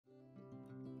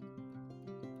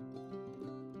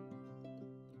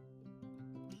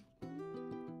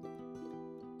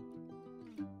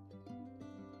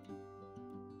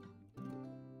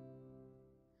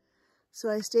So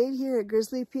I stayed here at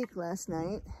Grizzly Peak last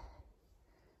night,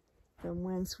 from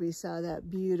whence we saw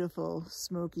that beautiful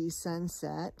smoky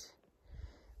sunset.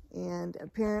 And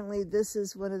apparently this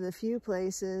is one of the few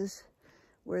places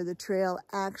where the trail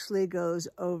actually goes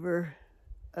over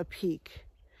a peak.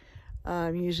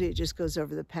 Usually it just goes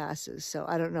over the passes. So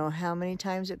I don't know how many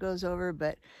times it goes over,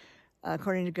 but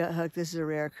according to Gut Hook, this is a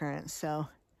rare occurrence. So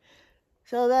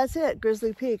that's it,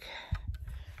 Grizzly Peak.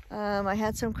 I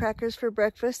had some crackers for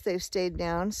breakfast. They've stayed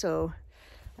down, so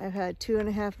I've had 2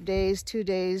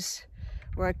 days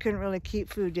where I couldn't really keep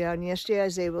food down. Yesterday I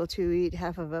was able to eat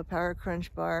half of a Power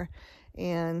Crunch bar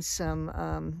and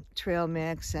some trail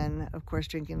mix, and of course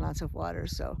drinking lots of water.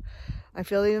 So I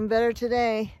feel even better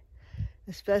today,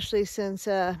 especially since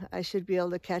I should be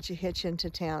able to catch a hitch into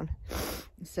town.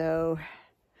 So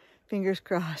fingers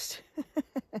crossed.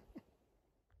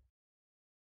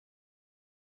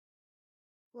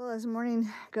 Well, as morning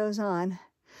goes on,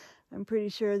 I'm pretty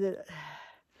sure that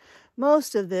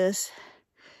most of this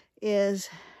is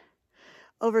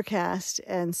overcast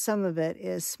and some of it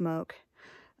is smoke.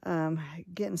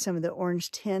 Getting some of the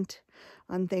orange tint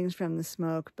on things from the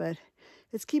smoke, but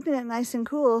it's keeping it nice and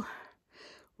cool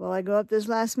while I go up this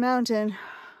last mountain.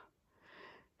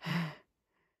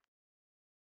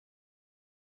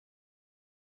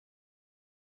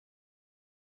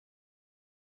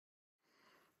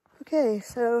 Okay,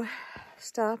 so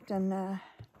stopped and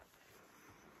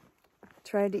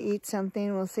tried to eat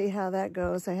something. We'll see how that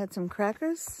goes. I had some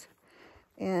crackers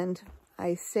and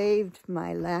I saved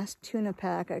my last tuna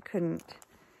pack. I couldn't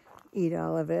eat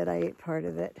all of it. I ate part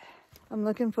of it. I'm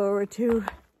looking forward to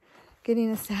getting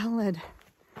a salad,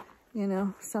 you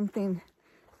know, something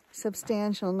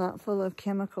substantial, not full of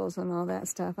chemicals and all that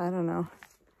stuff. I don't know,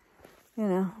 you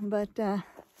know, but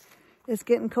it's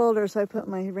getting colder, so I put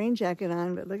my rain jacket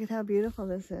on, but look at how beautiful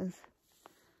this is.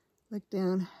 Look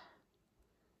down.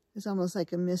 It's almost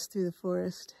like a mist through the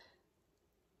forest.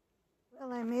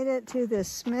 Well, I made it to the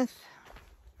Smith-Clark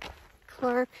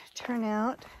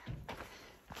turnout.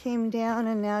 Came down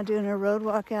and now doing a road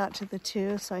walk out to the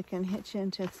 2 so I can hitch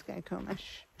into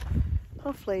Skykomish.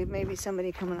 Hopefully, maybe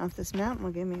somebody coming off this mountain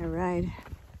will give me a ride.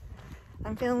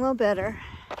 I'm feeling a little better.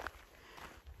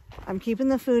 I'm keeping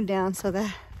the food down, so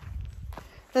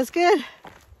that's good.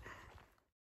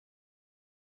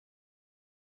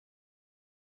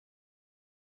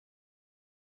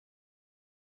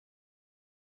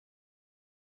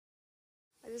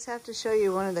 I just have to show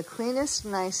you one of the cleanest,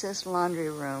 nicest laundry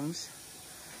rooms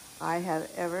I have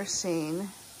ever seen.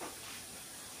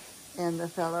 And the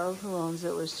fellow who owns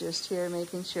it was just here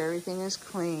making sure everything is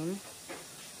clean.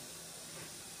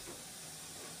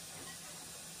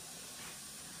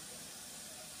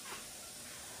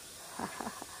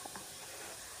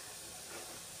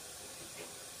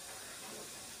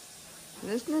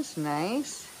 Isn't this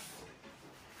nice?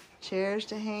 Chairs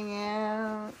to hang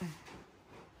out.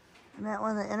 I'm at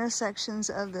one of the intersections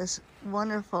of this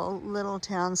wonderful little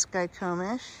town,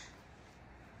 Skykomish.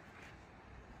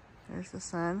 There's the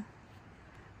sun.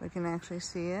 We can actually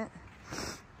see it.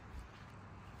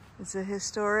 It's a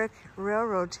historic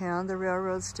railroad town. The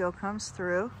railroad still comes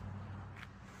through.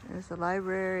 There's the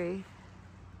library.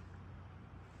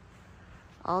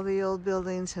 All the old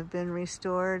buildings have been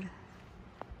restored.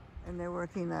 And they're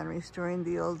working on restoring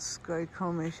the old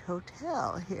Skykomish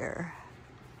Hotel here.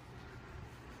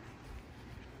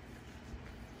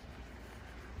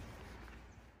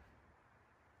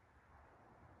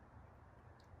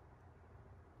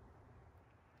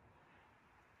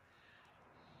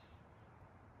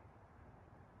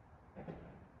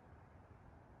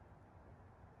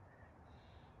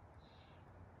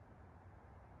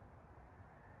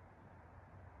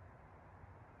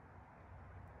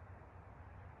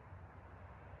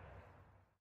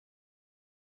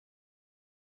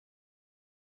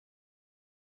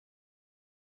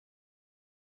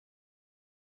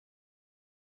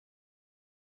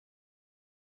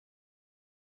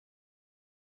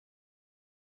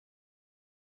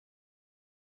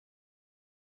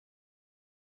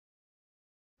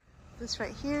 This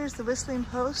right here is the Whistling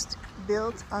Post,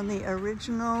 built on the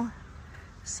original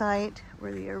site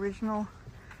where the original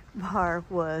bar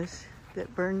was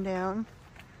that burned down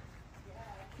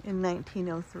in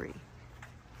 1903.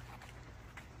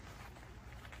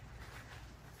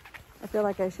 I feel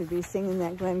like I should be singing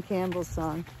that Glenn Campbell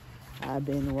song. I've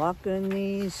been walking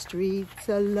these streets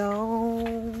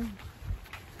alone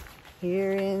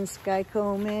here in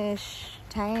Skykomish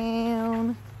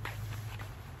town.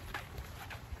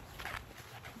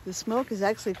 The smoke is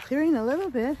actually clearing a little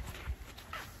bit.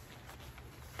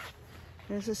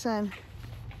 There's the sun.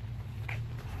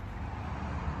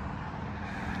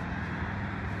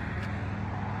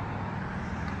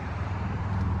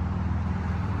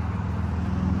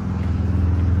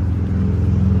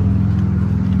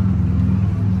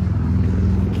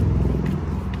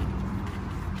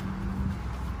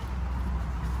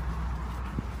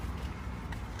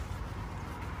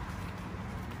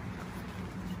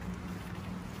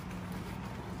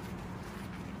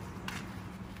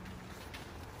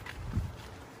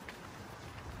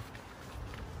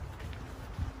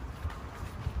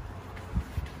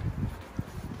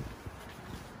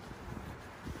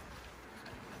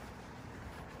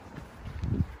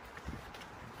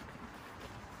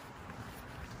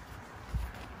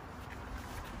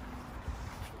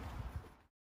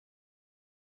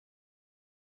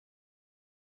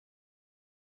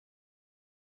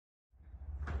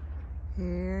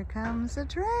 Here comes the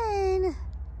train.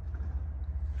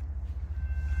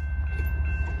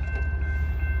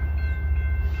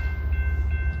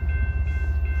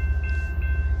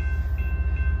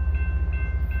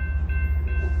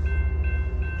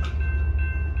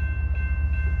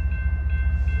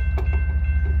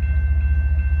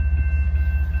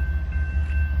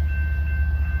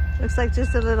 Looks like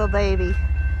just a little baby.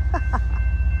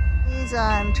 He's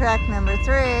on track number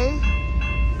 3,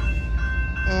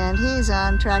 and he's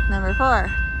on track number 4.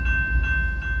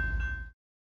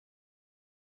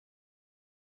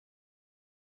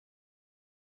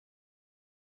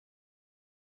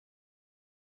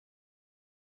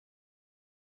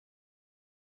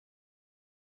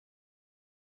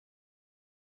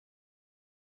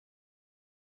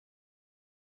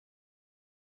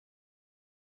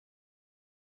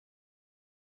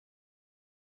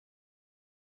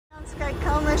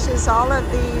 Skykomish is all of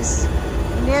these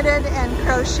knitted and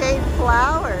crocheted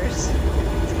flowers.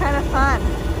 It's kind of fun,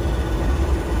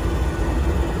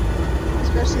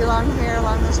 especially along here,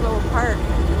 along this little park.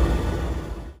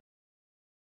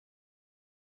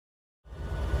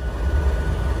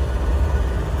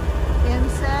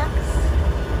 Insects,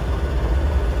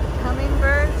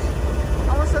 hummingbirds,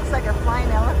 almost looks like a flying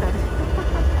elephant.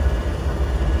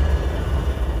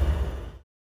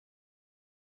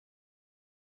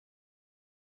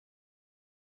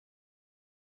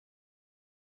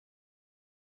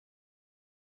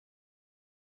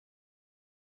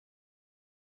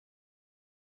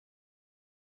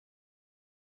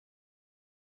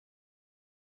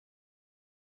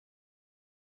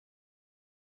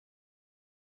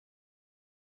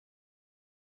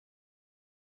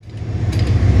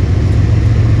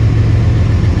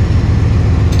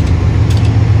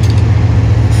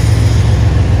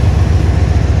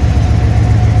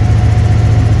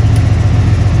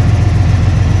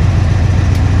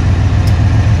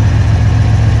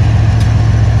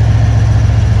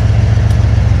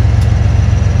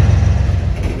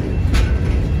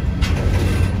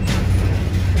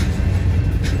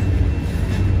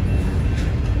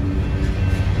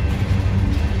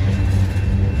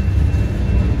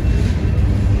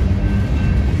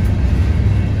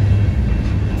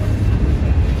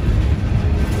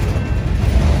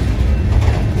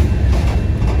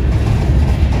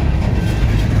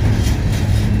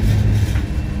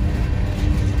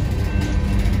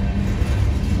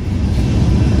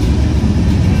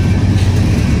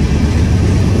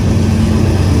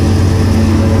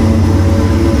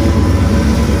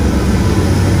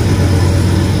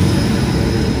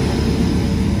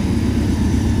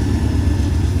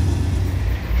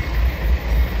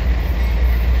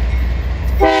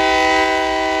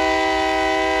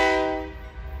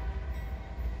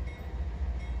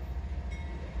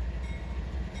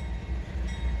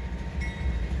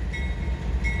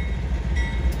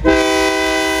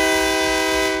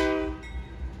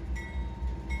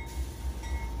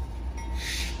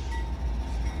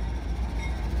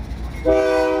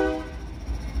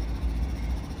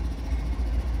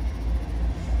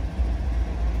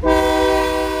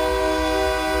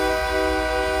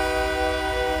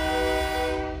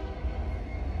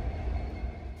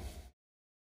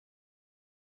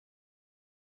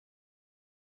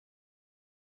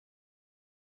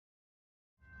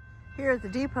 Here at the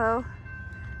depot,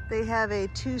 they have a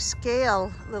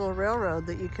 2-scale little railroad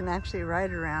that you can actually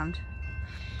ride around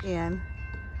in.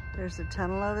 There's a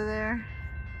tunnel over there.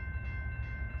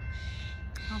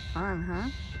 How fun, huh?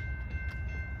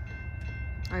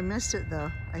 I missed it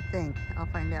though, I think. I'll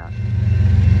find out.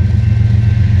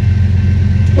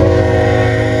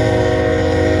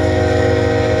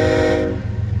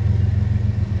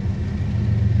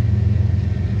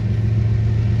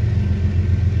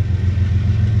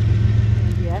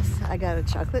 I got a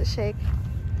chocolate shake.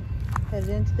 Headed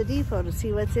into the depot to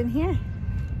see what's in here.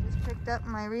 Just picked up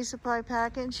my resupply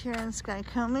package here in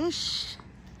Skykomish,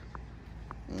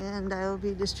 and I will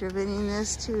be distributing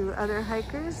this to other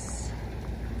hikers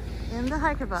in the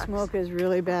hiker box. Smoke is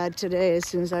really bad today. As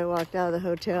soon as I walked out of the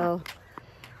hotel,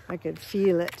 I could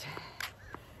feel it,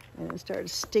 and it started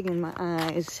stinging my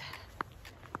eyes.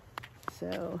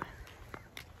 So,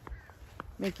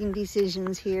 making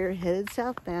decisions here, headed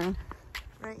southbound.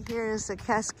 Right here is the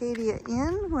Cascadia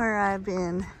Inn, where I've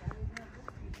been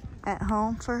at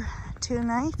home for 2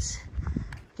 nights.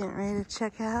 Getting ready to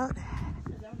check out.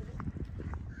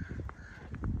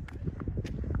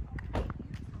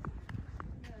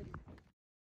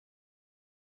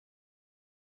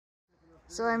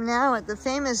 So I'm now at the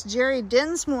famous Jerry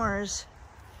Dinsmore's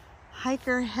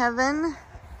Hiker Heaven.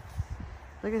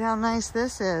 Look at how nice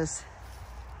this is.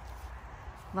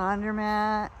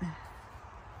 Laundromat.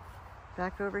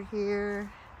 Back over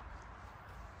here.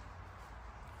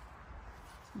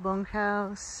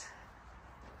 Bunkhouse.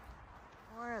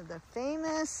 More of the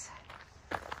famous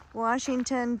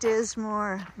Washington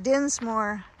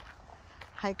Dinsmore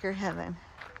hiker heaven.